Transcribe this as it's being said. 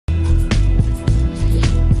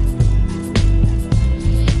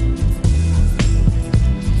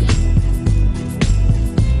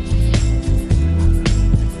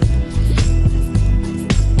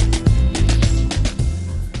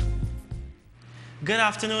Good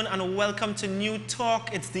afternoon and welcome to New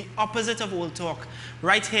Talk. It's the opposite of old talk,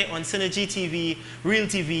 right here on Synergy TV, Real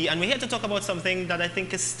TV. And we're here to talk about something that I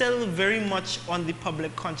think is still very much on the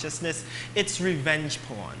public consciousness. It's revenge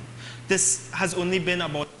porn. This has only been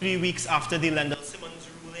about 3 weeks after the Simmons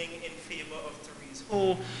ruling in favor of Therese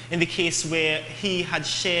Ho, in the case where he had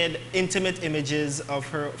shared intimate images of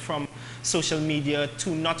her from social media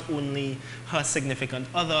to not only her significant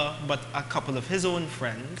other, but a couple of his own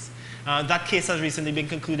friends. That case has recently been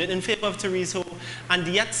concluded in favor of Therese Ho, and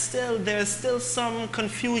yet still there's still some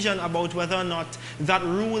confusion about whether or not that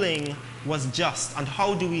ruling was just, and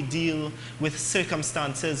how do we deal with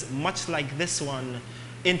circumstances much like this one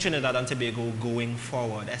in Trinidad and Tobago going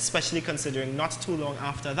forward, especially considering not too long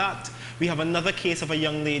after that, we have another case of a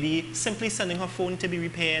young lady simply sending her phone to be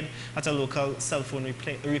repaired at a local cell phone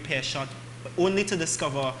repair shop, only to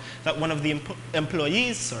discover that one of the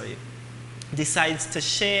employees, decides to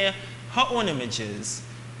share her own images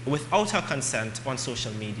without her consent on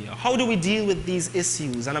social media. How do we deal with these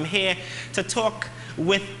issues? And I'm here to talk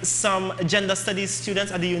with some gender studies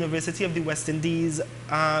students at the University of the West Indies.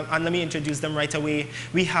 And let me introduce them right away.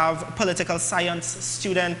 We have political science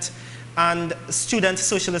student and Student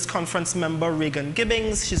Socialist Conference member Raegan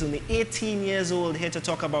Gibbings. She's only 18 years old, here to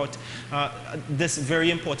talk about this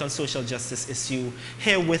very important social justice issue.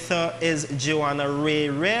 Here with her is Johanna-Rae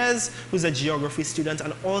Reyes, who's a geography student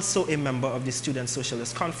and also a member of the Student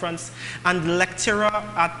Socialist Conference and lecturer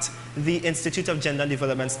at the Institute of Gender and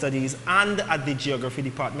Development Studies and at the Geography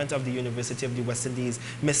Department of the University of the West Indies,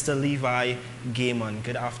 Mr. Levi Gahman.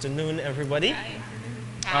 Good afternoon, everybody. Hi.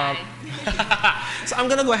 Hi. So I'm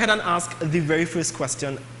going to go ahead and ask the very first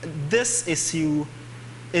question. This issue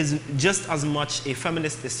is just as much a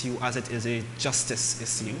feminist issue as it is a justice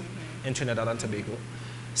issue in Trinidad and Tobago.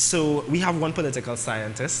 So we have one political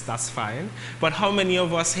scientist, that's fine. But how many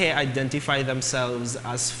of us here identify themselves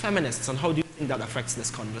as feminists, and how do you think that affects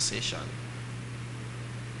this conversation?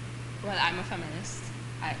 Well, I'm a feminist.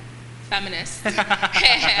 And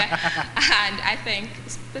I think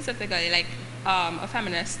specifically, like, a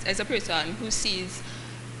feminist is a person who sees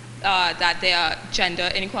that there are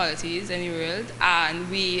gender inequalities in the world, and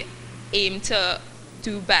we aim to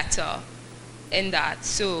do better in that.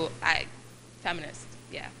 So, feminist,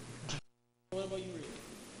 yeah. What about you,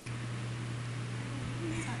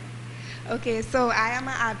 Reyes? Okay, so I am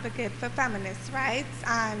an advocate for feminist rights,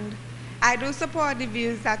 and I do support the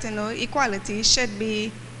views that, equality should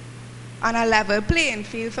be on a level playing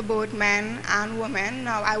field for both men and women.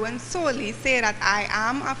 Now, I wouldn't solely say that I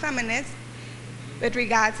am a feminist with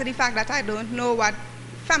regards to the fact that I don't know what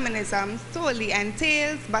feminism solely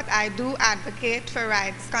entails, but I do advocate for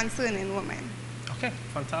rights concerning women. Okay,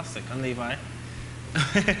 fantastic. And Levi?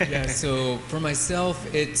 Yeah, so for myself,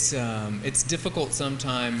 it's difficult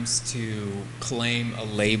sometimes to claim a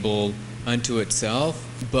label unto itself,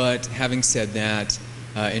 but having said that,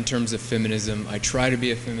 in terms of feminism, I try to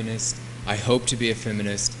be a feminist. I hope to be a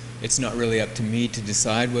feminist. It's not really up to me to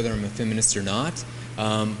decide whether I'm a feminist or not,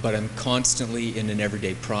 but I'm constantly in an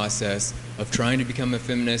everyday process of trying to become a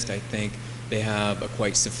feminist. I think they have a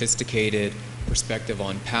quite sophisticated perspective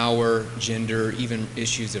on power, gender, even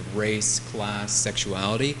issues of race, class,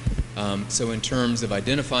 sexuality. So in terms of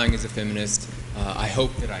identifying as a feminist, I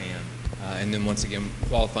hope that I am. And then once again,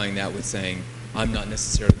 qualifying that with saying I'm not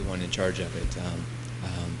necessarily the one in charge of it.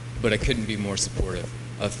 But I couldn't be more supportive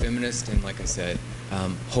of feminist, and like I said,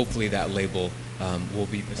 hopefully that label will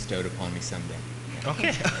be bestowed upon me someday.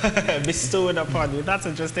 Okay, bestowed upon you. That's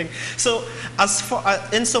interesting. So, as for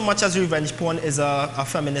in so much as revenge porn is a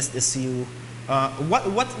feminist issue,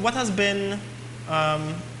 what has been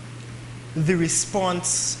the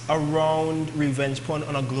response around revenge porn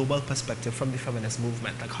on a global perspective from the feminist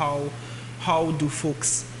movement? Like, how do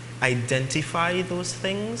folks identify those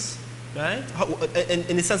things? Right?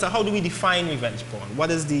 In the sense of how do we define revenge porn?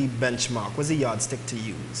 What is the benchmark? What's the yardstick to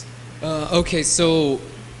use? Okay, so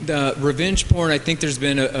the revenge porn, I think there's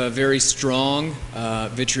been a very strong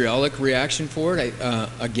vitriolic reaction for it,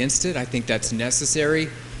 against it. I think that's necessary.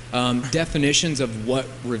 Definitions of what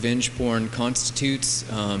revenge porn constitutes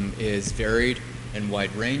is varied and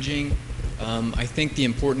wide-ranging. I think the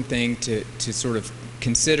important thing to sort of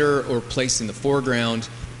consider or place in the foreground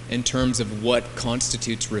in terms of what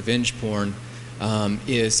constitutes revenge porn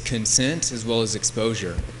is consent as well as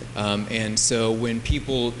exposure. And so when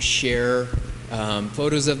people share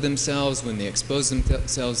photos of themselves, when they expose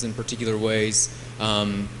themselves in particular ways,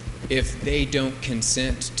 if they don't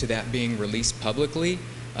consent to that being released publicly,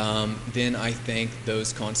 then I think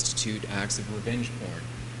those constitute acts of revenge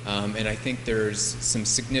porn. And I think there's some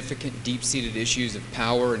significant deep-seated issues of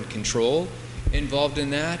power and control involved in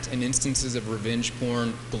that, and instances of revenge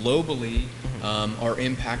porn globally are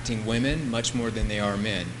impacting women much more than they are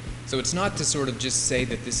men. So it's not to sort of just say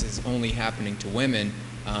that this is only happening to women,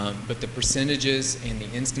 but the percentages and the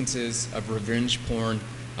instances of revenge porn,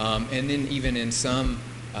 and then even in some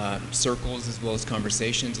circles as well as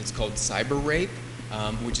conversations, it's called cyber rape,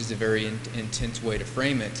 which is a very intense way to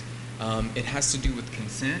frame it. It has to do with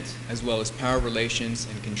consent as well as power relations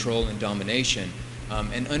and control and domination.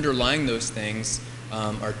 And underlying those things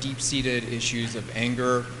are deep-seated issues of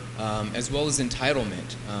anger as well as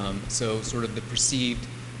entitlement. So sort of the perceived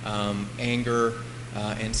anger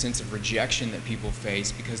and sense of rejection that people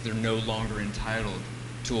face because they're no longer entitled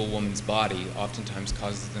to a woman's body oftentimes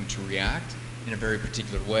causes them to react in a very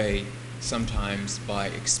particular way, sometimes by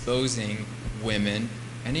exposing women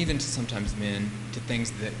and even sometimes men to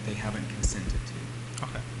things that they haven't consented to.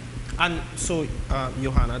 Okay. And so,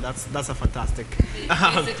 Johanna, that's a fantastic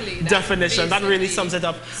definition. That really sums it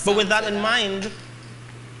up. But with that in mind,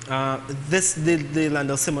 the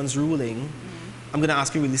Landell Simmons ruling, I'm going to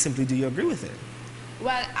ask you really simply, do you agree with it?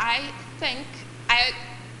 Well, I think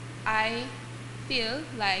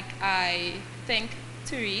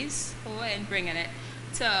Therese, in bringing it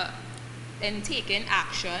in taking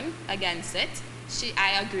action against it,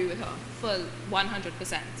 I agree with her for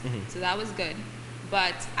 100%. So that was good.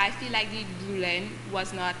 But I feel like the ruling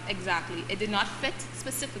was not exactly, it did not fit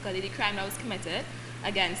specifically the crime that was committed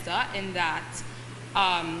against her, in that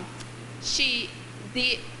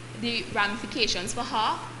the ramifications for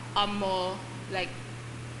her are more like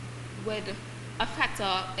would affect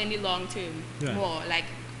her in the long term, more like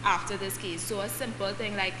after this case. So a simple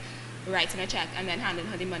thing like writing a check and then handing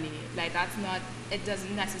her the money, like that's not, it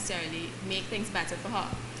doesn't necessarily make things better for her.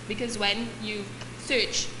 Because when you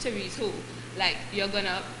search Therese Ho, like you're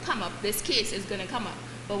gonna come up, this case is gonna come up.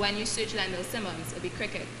 But when you search Landell Simmons, it'll be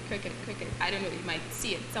cricket. I don't know, you might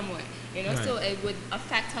see it somewhere, you know. Right. So it would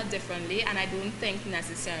affect her differently, and I don't think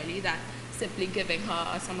necessarily that simply giving her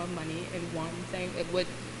a sum of money in one thing, it would,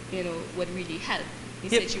 you know, would really help the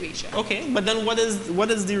situation. Okay, but then what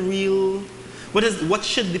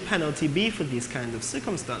should the penalty be for these kind of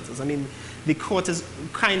circumstances? I mean, the court is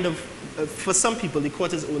kind of, for some people, the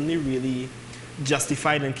court is only really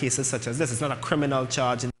justified in cases such as this. It's not a criminal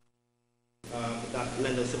charge. That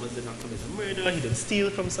Landell Simmons did not commit a murder, he didn't steal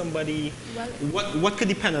from somebody. Well, what could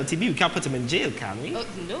the penalty be? We can't put him in jail, can we? Oh,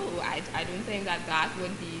 no, I don't think that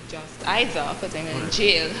would be just either, putting him in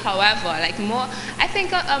jail. However, like I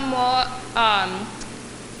think a more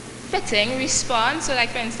fitting response, so like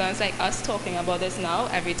for instance, like us talking about this now,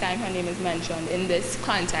 every time her name is mentioned in this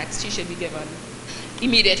context, she should be given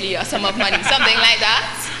immediately a sum of money, something like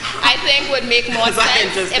that. I think would make more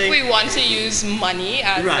sense if we want to use money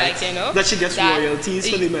as like, you know. That she gets royalties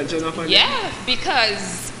for the mention of her name. Yeah,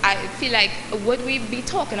 because I feel like, would we be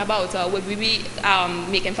talking about her, would we be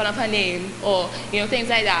making fun of her name or, you know, things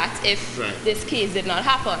like that if this case did not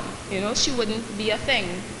happen? You know, she wouldn't be a thing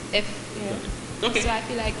if, you know. Okay. So I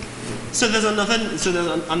feel like. So there's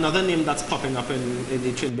another name that's popping up in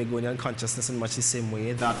the Trinbagonian consciousness in much the same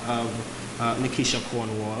way, that of Nikisha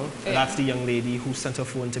Cornwall. Yeah. That's the young lady who sent her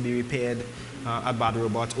phone to be repaired at Bad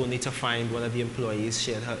Robot, only to find one of the employees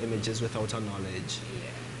shared her images without her knowledge.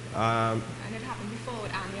 Yeah. And it happened before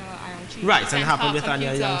with Anya Ironchi. Right, and it happened with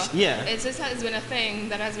Anya Ironchi. Yeah. It just has been a thing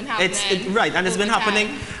that has been happening. Right, and it's been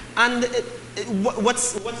happening. And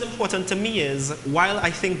what's important to me is, while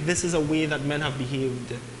I think this is a way that men have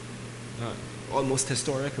behaved almost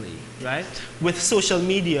historically, right? With social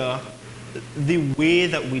media, the way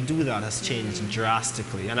that we do that has changed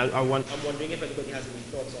drastically. And I'm wondering if anybody has any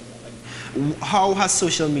thoughts on that. Like, how has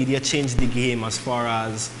social media changed the game as far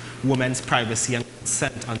as women's privacy and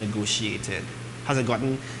consent are negotiated? Has it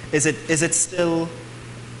gotten, is it still,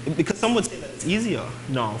 because some would say that it's easier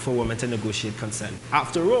now for women to negotiate consent.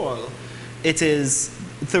 After all, it is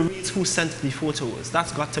Therese who sent the photos.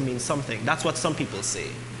 That's got to mean something. That's what some people say.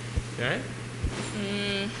 Right?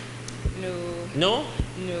 No?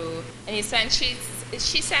 No. And he sent, she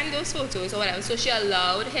sent those photos or whatever, so she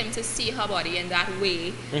allowed him to see her body in that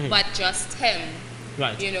way, but just him.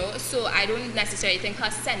 Right. You know, so I don't necessarily think her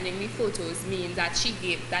sending me photos means that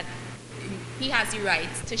that he has the right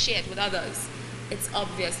to share it with others. It's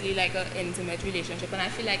obviously like an intimate relationship, and I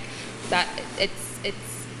feel like that it's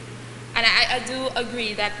and I do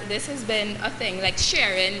agree that this has been a thing, like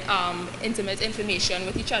sharing intimate information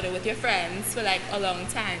with each other, with your friends for like a long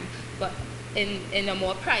time, but in a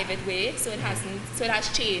more private way. So it has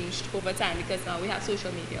changed over time because now we have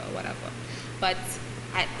social media or whatever. But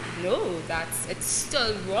I know it's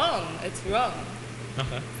still wrong. It's wrong.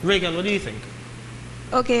 Okay. Raegan, what do you think?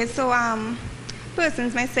 Okay, so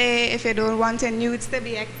persons may say if you don't want your nudes to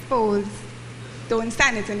be exposed, don't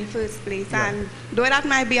send it in the first place. Right. And though that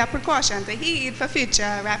might be a precaution to heed for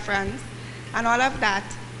future reference and all of that,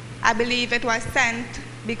 I believe it was sent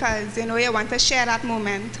because you want to share that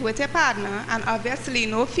moment with your partner, and obviously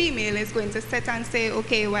no female is going to sit and say,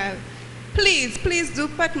 okay, well, please do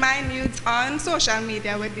put my nudes on social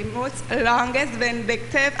media with the most longest,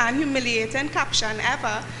 vindictive and humiliating caption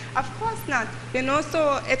ever. Of course not.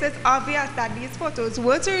 So it is obvious that these photos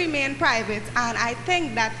were to remain private, and I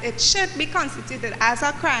think that it should be constituted as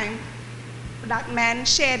a crime that men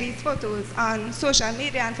share these photos on social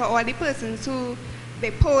media, and for all the persons who they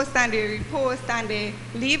post and they repost and they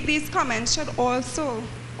leave these comments should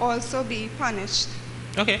also be punished.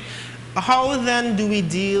 Okay. How then do we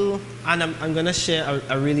deal, and I'm going to share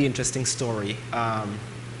a really interesting story. A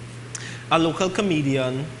local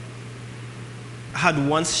comedian had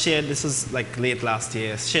once shared, this was like late last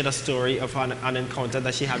year, shared a story of an encounter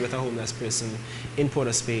that she had with a homeless person in Port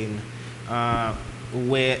of Spain,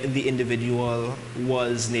 where the individual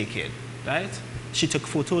was naked, right? She took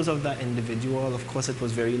photos of that individual. Of course, it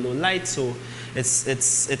was very low light, so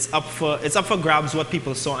it's up for grabs what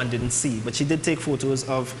people saw and didn't see. But she did take photos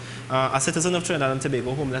of a citizen of Trinidad and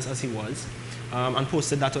Tobago, homeless as he was, and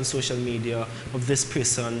posted that on social media of this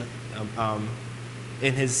person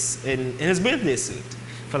in his birthday suit,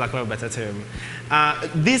 for lack of a better term.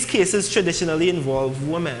 These cases traditionally involve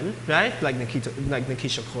women, right? Like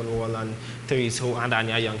Nikisha Cornwall and Therese Ho and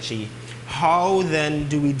Anya Yangchi. How then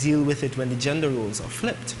do we deal with it when the gender roles are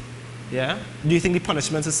flipped? Yeah? Do you think the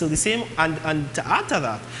punishments are still the same? And to add to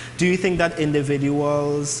that, do you think that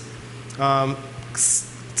individuals'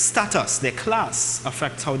 status, their class,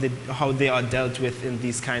 affects how they are dealt with in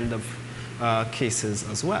these kind of cases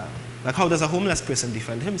as well? Like, how does a homeless person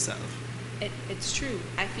defend himself? It's true.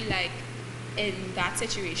 I feel like in that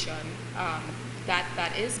situation,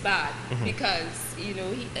 that is bad because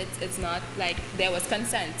it's not like there was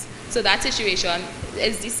consent. So that situation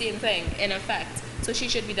is the same thing in effect. So she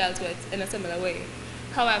should be dealt with in a similar way.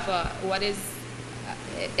 However, what is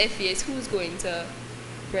iffy is who's going to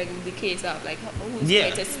bring the case up, like who's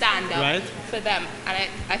going to stand up for them. And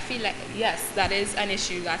I feel like yes, that is an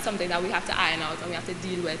issue. That's something that we have to iron out and we have to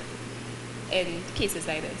deal with in cases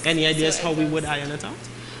like this. Any ideas how we would iron it out?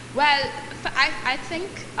 Well, I think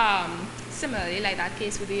similarly, like that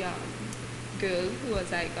case with the girl who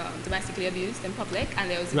was like domestically abused in public, and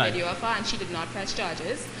there was a video of her, and she did not press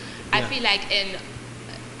charges. I feel like in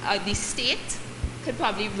the state could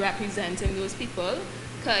probably representing those people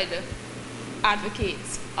could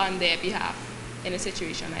advocate on their behalf in a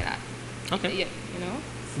situation like that. Okay. Yeah,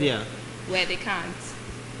 so where they can't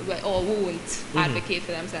or won't advocate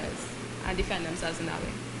for themselves and defend themselves in that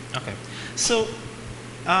way. Okay. So,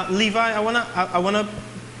 Levi, I wanna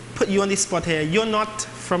put you on the spot here. You're not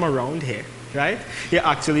from around here, right? You're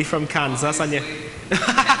actually from Kansas, and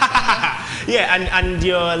and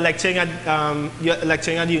you're lecturing at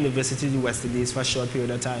the University of the West Indies for a short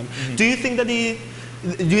period of time. Do you think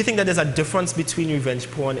that there's a difference between revenge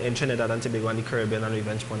porn in Trinidad and Tobago and the Caribbean and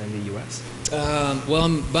revenge porn in the U.S.? Well,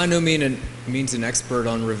 I'm by no means an expert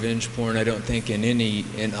on revenge porn. I don't think in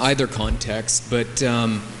either context, but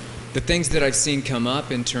the things that I've seen come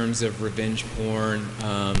up in terms of revenge porn,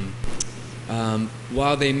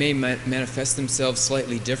 while they may manifest themselves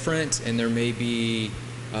slightly different, and there may be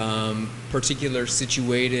particular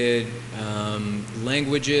situated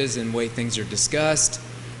languages and way things are discussed,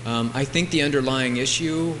 I think the underlying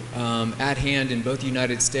issue at hand in both the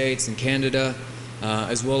United States and Canada,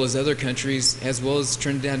 as well as other countries, as well as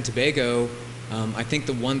Trinidad and Tobago, I think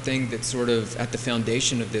the one thing that's sort of at the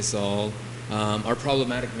foundation of this all are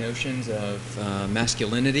problematic notions of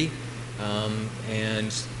masculinity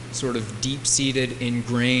and sort of deep-seated,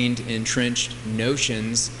 ingrained, entrenched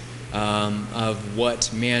notions of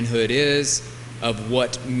what manhood is, of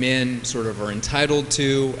what men sort of are entitled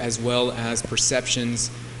to, as well as perceptions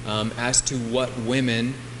as to what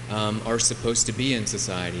women are supposed to be in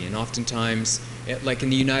society. And oftentimes, like in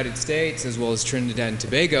the United States, as well as Trinidad and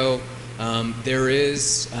Tobago, there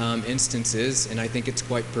is instances, and I think it's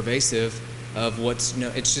quite pervasive, of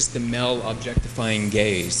it's just the male objectifying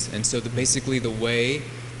gaze. And so basically the way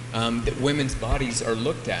that women's bodies are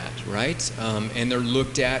looked at, right? And they're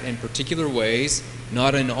looked at in particular ways,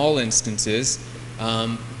 not in all instances,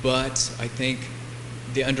 but I think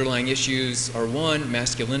the underlying issues are one,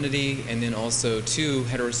 masculinity, and then also two,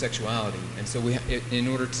 heterosexuality. And so in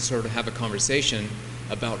order to sort of have a conversation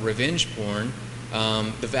about revenge porn,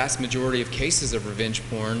 the vast majority of cases of revenge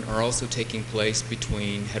porn are also taking place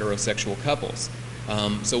between heterosexual couples.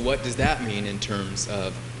 So what does that mean in terms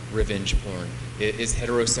of revenge porn? Is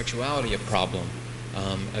heterosexuality a problem,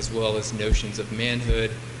 as well as notions of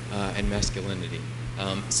manhood and masculinity?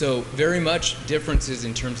 So very much differences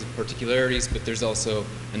in terms of particularities, but there's also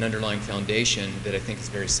an underlying foundation that I think is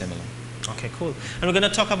very similar. Okay, cool. And we're going to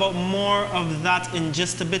talk about more of that in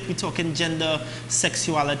just a bit. We're talking gender,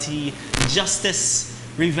 sexuality, justice,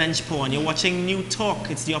 revenge porn. You're watching New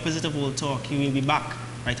Talk. It's the opposite of old talk. You will be back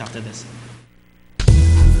right after this.